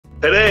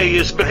Today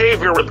is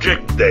Behavior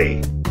Object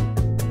Day.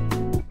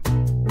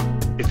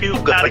 If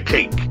you got a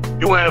cake,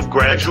 you have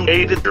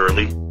graduated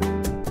early.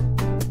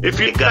 If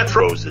you got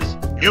roses,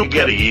 you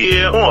get a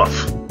year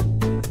off.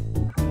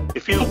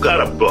 If you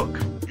got a book,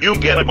 you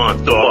get a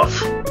month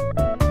off.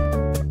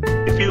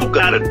 If you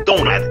got a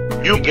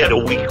donut, you get a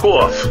week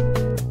off.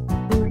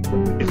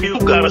 If you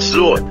got a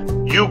sword,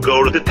 you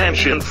go to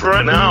detention for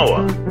an hour.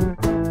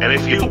 And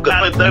if you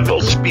got a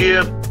devil's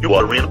spear, you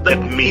are in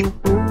dead meat.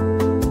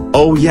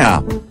 Oh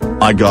yeah,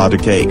 I got a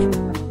cake.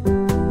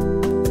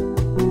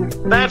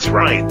 That's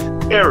right,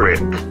 Eric.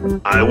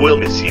 I will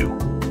miss you.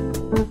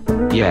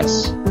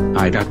 Yes,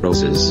 I got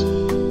roses.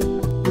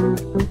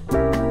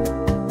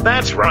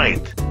 That's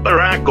right,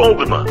 Barack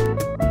Obama.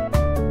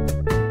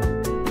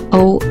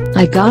 Oh,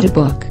 I got a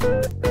book.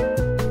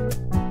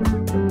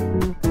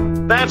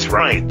 That's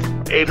right,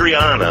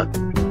 Adriana.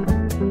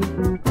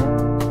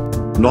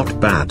 Not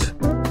bad.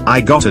 I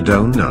got a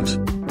donut.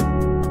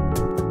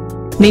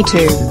 Me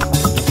too.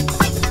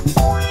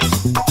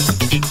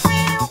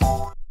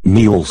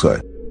 Me also.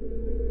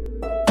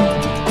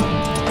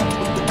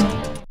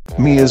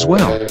 Me as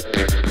well.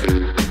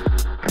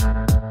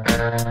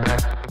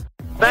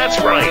 That's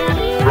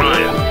right,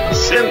 Brian,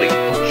 Cindy,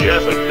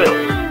 Jeff and Phil.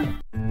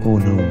 Oh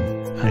no,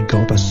 I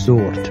got a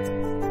sword.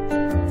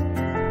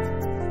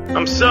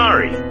 I'm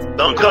sorry,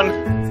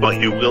 Duncan, but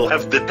you will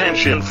have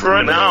detention for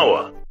an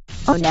hour.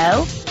 Oh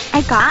no,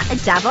 I got a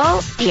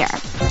devil's spear.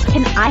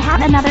 Can I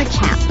have another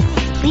chance,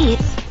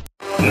 please?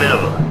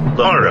 Never,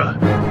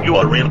 Laura, you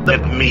are in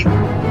dead meat.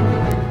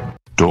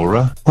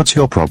 Dora, what's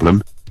your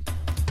problem?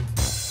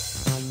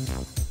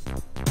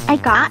 I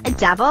got a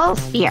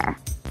devil's spear.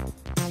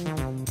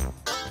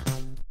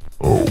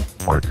 Oh,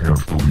 I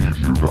can't believe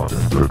you got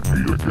in dead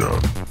meat again.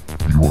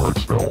 You are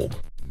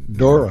expelled.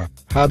 Dora,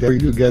 how dare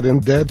you get in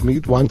dead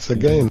meat once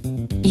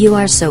again? You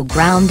are so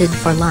grounded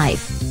for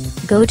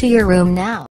life. Go to your room now.